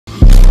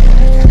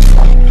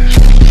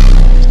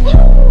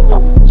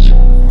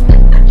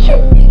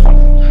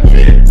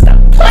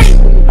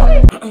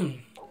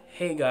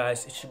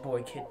guys, it's your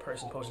boy Kid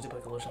Person Potion to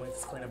Lotion like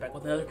this cleaner back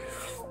with another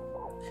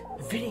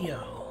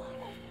video.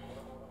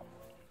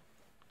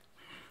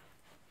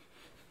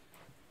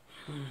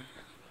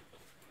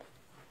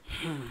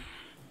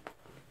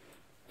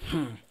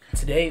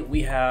 Today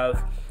we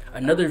have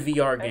another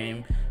VR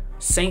game,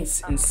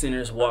 Saints and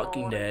Sinners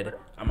Walking Dead.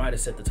 I might have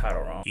said the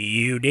title wrong.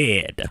 You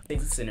did.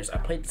 Saints and Sinners. I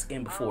played this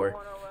game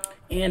before,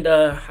 and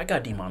I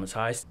got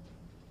demonetized.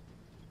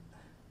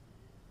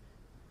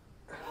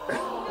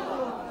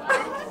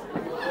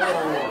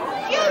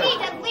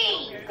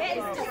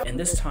 And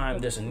this time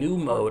there's a new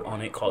mode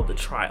on it called the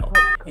trial.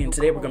 And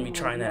today we're gonna be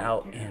trying that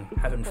out and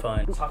having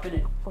fun. Let's hop in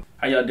it.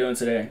 How y'all doing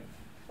today?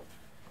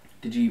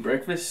 Did you eat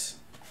breakfast?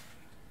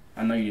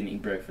 I know you didn't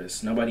eat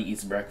breakfast. Nobody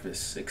eats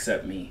breakfast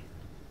except me.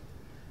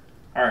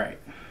 Alright.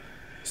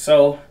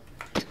 So,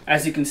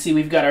 as you can see,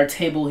 we've got our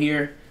table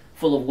here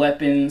full of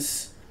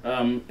weapons.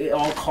 It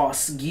all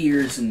costs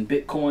gears and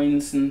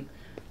bitcoins and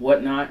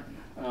whatnot.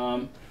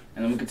 And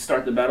then we can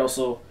start the battle.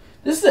 So,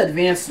 this is the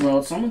advanced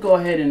mode, so I'm gonna go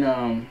ahead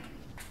and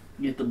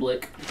get the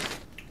blick.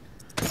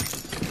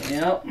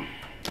 Yep.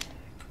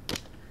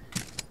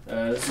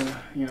 This is,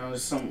 you know,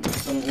 there's one of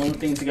the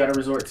things you gotta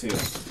resort to.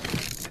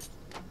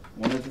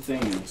 One of the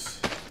things.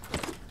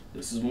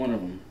 This is one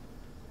of them.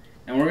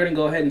 And we're gonna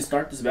go ahead and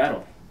start this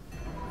battle.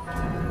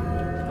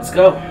 Let's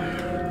go.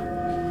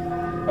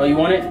 Oh, you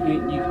want it?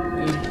 You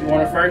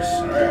want it first?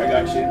 Alright, I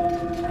got you.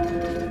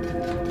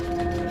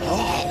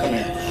 Come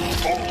here.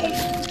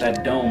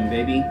 That dome,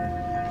 baby.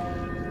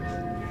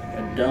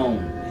 A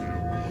dome.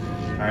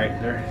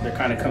 Alright, they're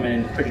kind of coming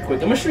in pretty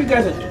quick. I'm gonna show you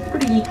guys a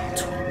pretty neat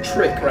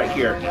trick right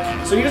here.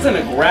 So you're just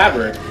gonna grab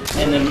her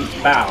and then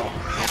bow.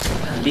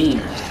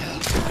 Beam.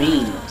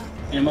 Beam.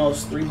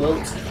 MOs, 3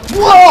 bullets.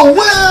 Whoa!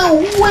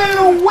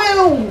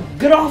 Whoa!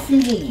 Get off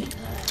me!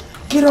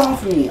 Get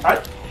off me!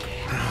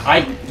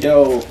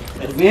 Yo,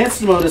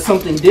 advanced mode is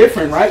something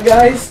different, right,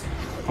 guys?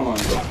 Come on,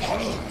 bro.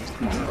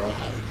 Come on, bro.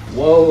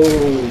 Whoa!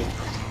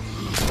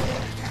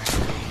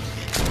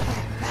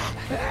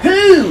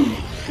 Whoo!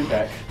 Get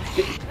back.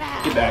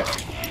 Get back.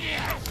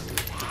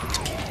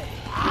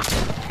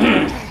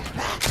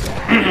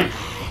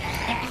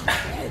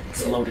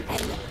 It's loaded.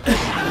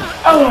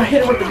 Oh, I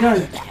hit it with the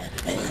gun.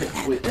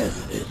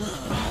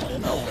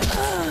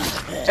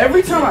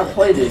 Every time I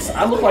play this,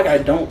 I look like I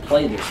don't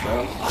play this,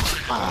 bro.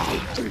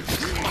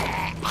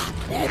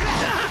 Get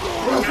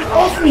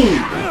off me!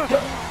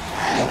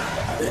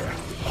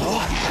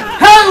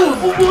 How?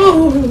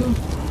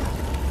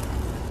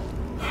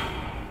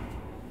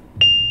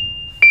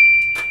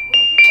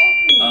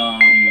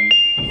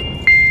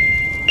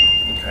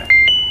 Okay.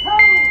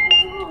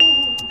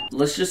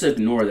 Let's just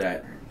ignore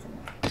that.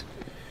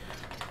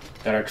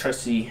 Got our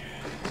trusty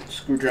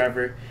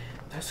screwdriver.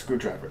 That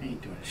screwdriver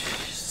ain't doing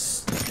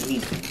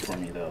anything for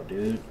me though,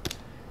 dude.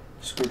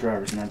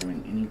 Screwdriver's not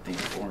doing anything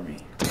for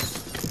me.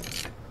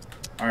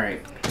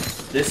 Alright.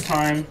 This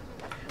time,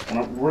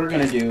 what we're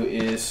gonna do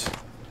is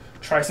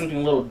try something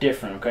a little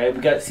different, okay? We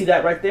got, see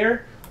that right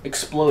there?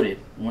 Exploded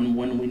when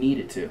we need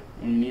it to.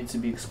 When we need it to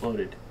be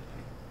exploded.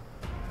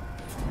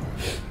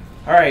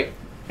 Alright.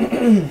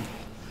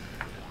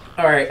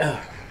 Alright.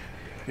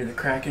 Hear the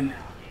cracking.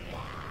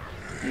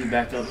 Let me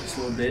back up just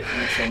a little bit.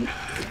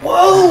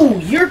 Whoa!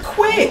 You're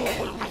quick!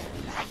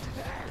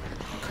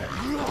 Okay.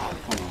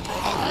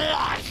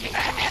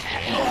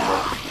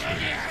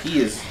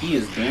 He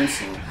is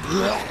dancing.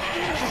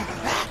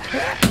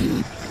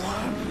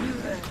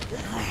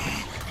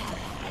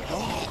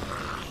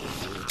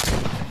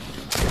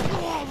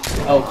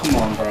 Oh, come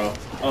on, bro.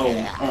 Oh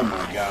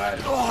my god.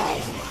 Oh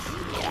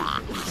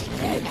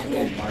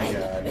my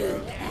god,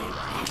 bro.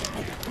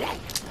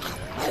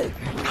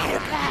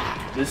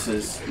 This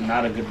is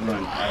not a good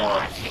run at all.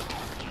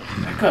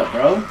 Back up,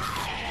 bro.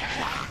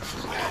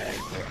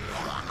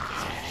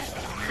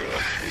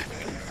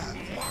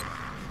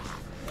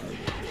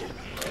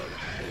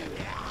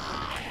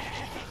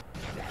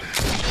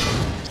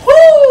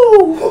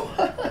 Woo!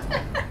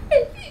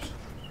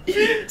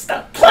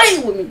 Stop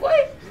playing with me,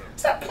 boy.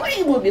 Stop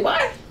playing with me,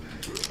 boy.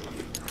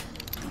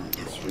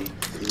 Sweet.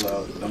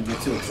 Well, don't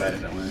get too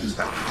excited, though, man.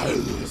 Stop.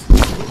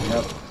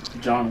 Yep.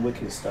 John Wick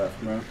stuff,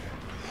 bro.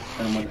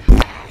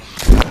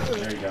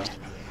 There you go.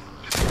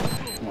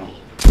 Come on.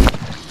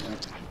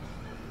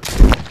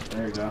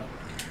 There you go.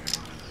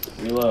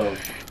 Reload.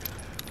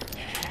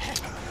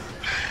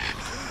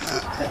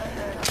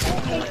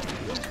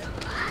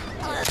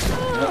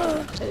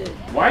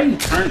 Why are you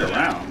turned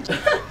around?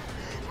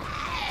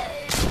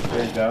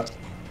 There you go.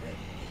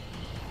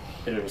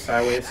 Hit it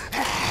sideways.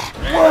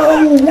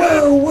 Whoa!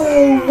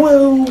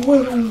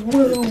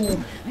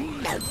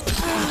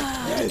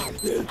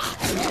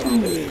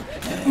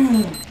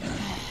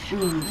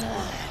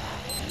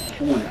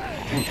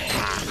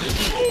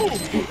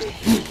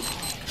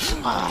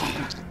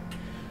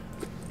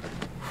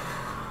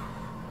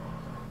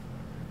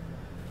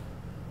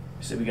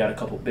 So we got a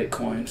couple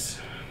bitcoins.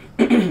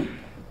 All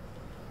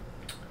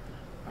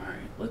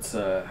right, let's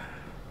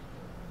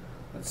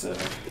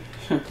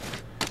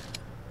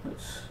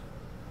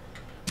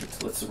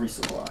let's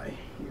resupply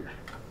here.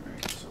 All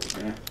right, so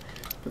we're gonna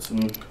put some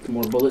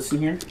more bullets in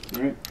here.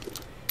 All right.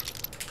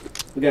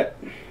 We got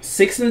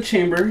 6 in the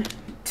chamber,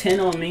 10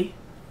 on me.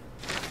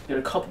 Got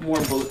a couple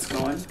more bullets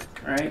going.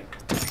 All right.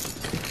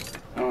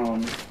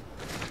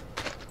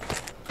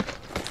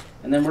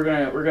 And then we're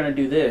gonna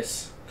do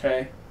this.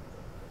 Okay.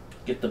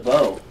 Get the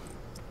bow.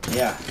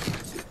 Yeah.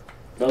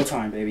 Bow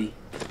time, baby.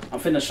 I'm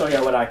finna show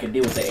y'all what I can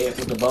do with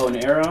the bow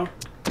and arrow.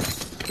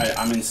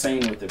 I'm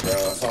insane with it, bro.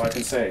 That's all I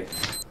can say.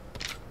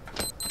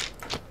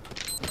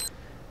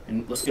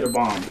 And let's get a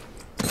bomb.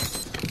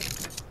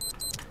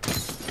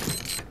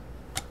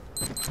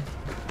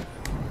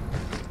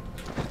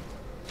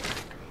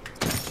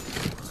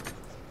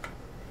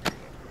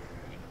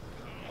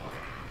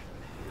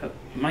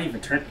 Am I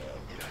even turn?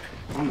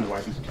 I don't know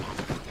why.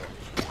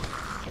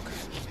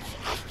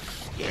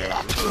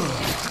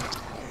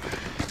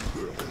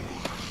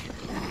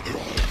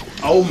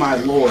 Oh my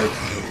lord!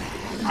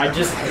 I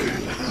just.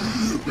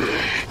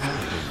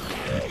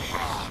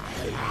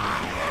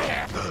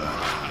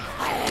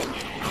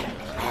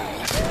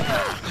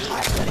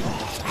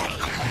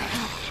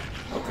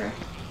 Okay.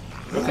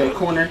 Okay,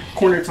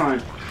 corner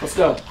time. Let's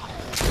go.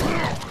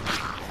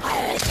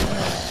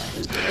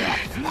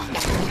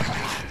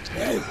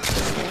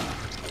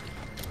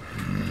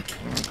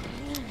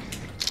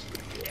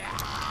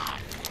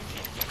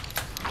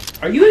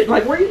 Are you,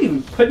 like, were you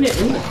even putting it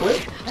in the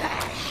clip?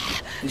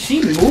 Did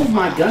she move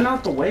my gun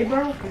out the way,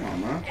 bro? Come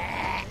on, bro.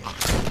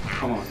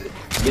 Come on.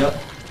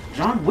 Yep.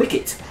 John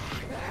Wicket.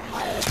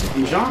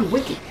 I'm John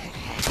Wicket.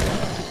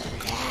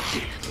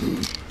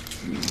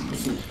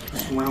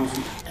 Rounds.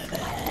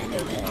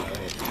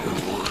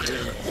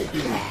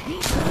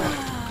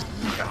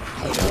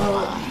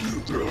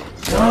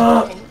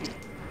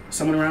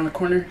 Someone around the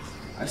corner?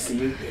 I see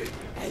you.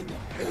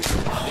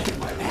 Oh,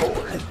 my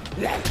lord.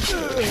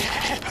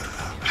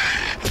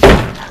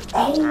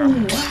 Oh,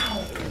 wow.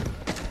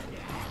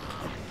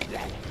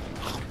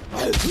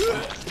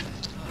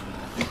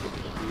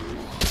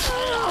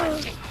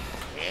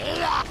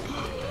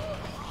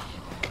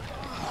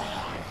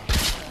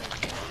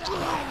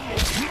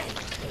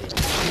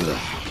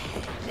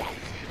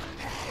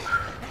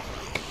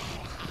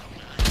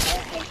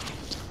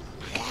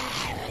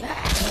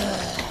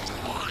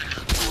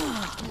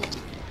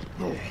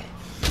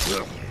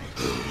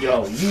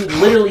 Yo, you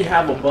literally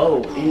have a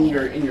bow in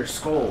your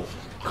skull.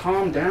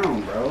 Calm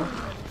down, bro.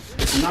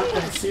 It's not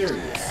that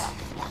serious.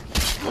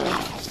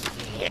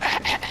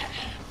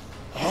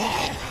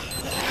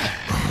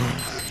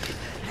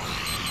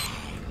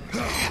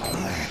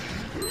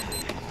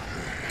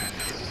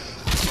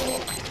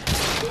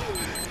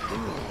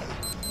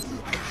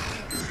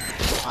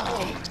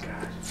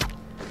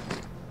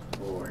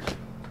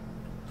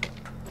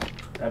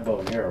 That bow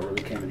and arrow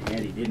really came in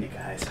handy, didn't it,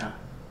 guys, huh?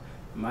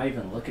 Am I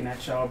even looking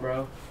at y'all,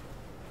 bro?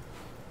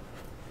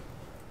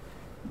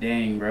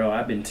 Dang, bro,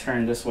 I've been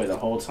turned this way the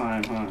whole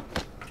time, huh?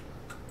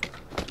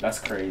 That's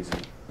crazy.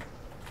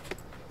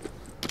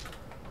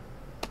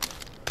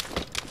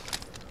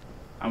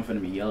 I'm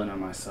finna be yelling at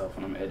myself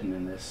when I'm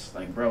editing this.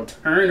 Like, bro,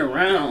 turn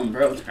around,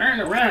 bro, turn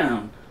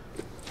around.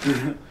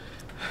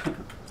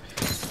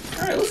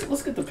 Alright,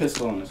 let's get the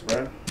pistol on this,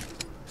 bro.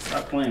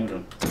 Stop playing with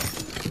him.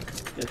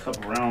 Get a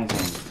couple rounds on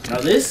him. Now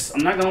this,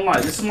 I'm not gonna lie,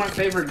 this is my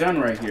favorite gun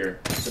right here.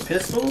 The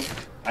pistol,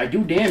 I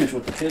do damage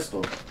with the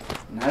pistol.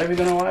 I'm not even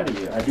gonna lie to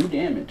you, I do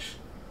damage.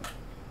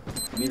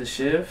 Give me the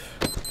shiv.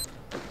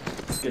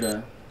 Let's get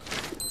a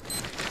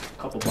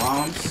couple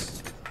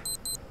bombs.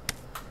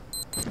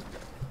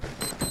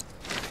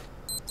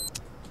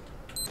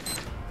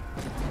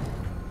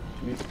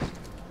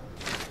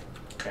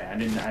 Okay, I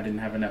didn't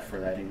have enough for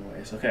that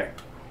anyways. Okay.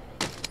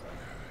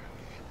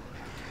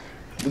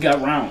 We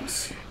got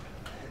rounds.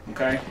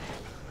 Okay.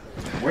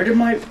 Where did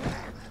my...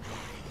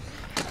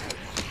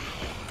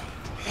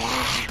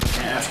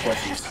 Ask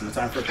questions. No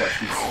time for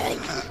questions.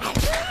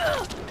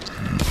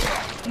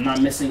 I'm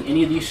not missing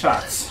any of these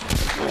shots.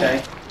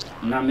 Okay?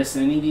 I'm not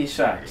missing any of these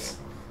shots.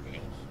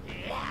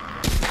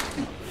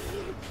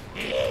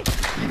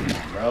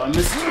 Bro, I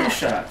missed 2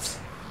 shots.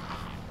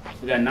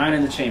 We got 9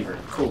 in the chamber.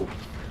 Cool.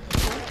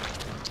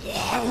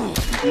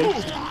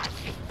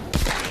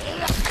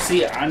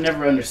 See, I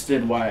never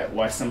understood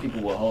why some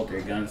people will hold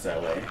their guns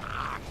that way.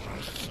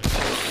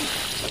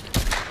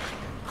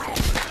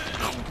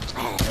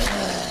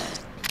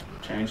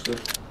 Change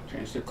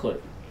the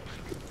clip.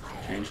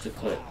 Change the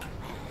clip.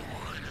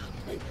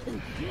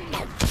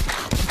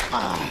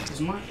 Is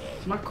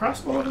my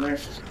crossbow over there?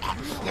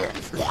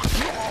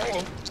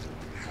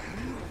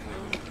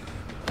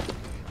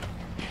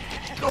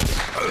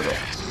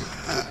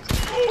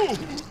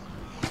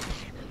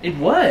 It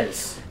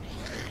was.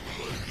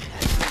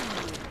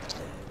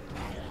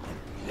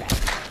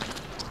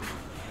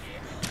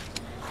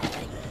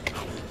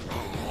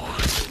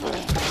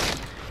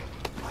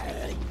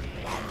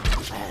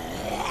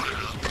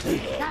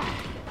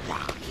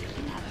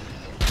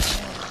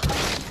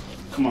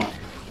 Come on.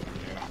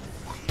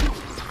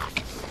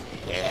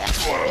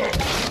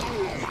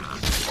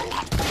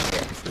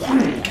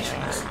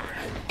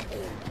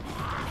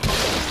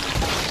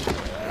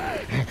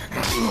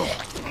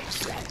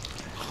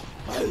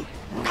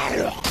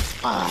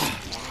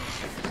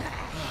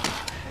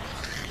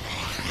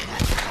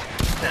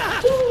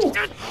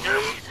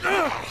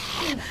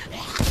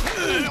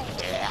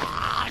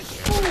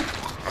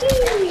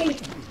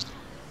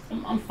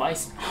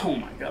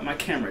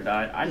 camera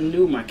died. I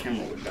knew my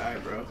camera would die,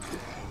 bro.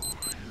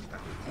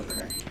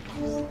 Okay.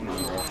 Come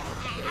on, bro.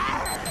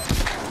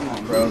 Come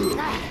on, bro.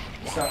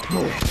 Stop.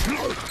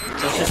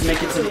 Let's just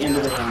make it to the end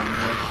of the round,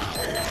 bro.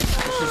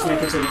 Let's just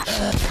make it to the...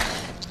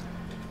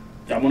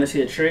 Y'all want to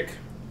see a trick?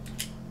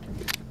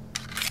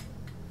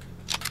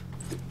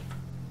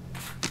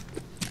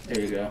 There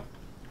you go.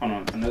 Hold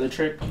on. Another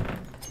trick.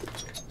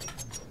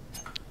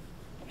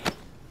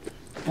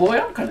 Boy,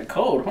 I'm kind of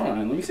cold. Hold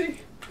on. Let me see.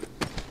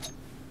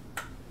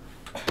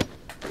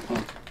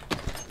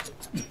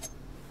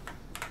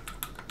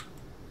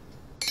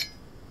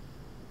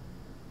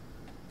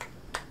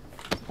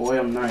 Boy,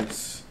 I'm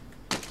nice.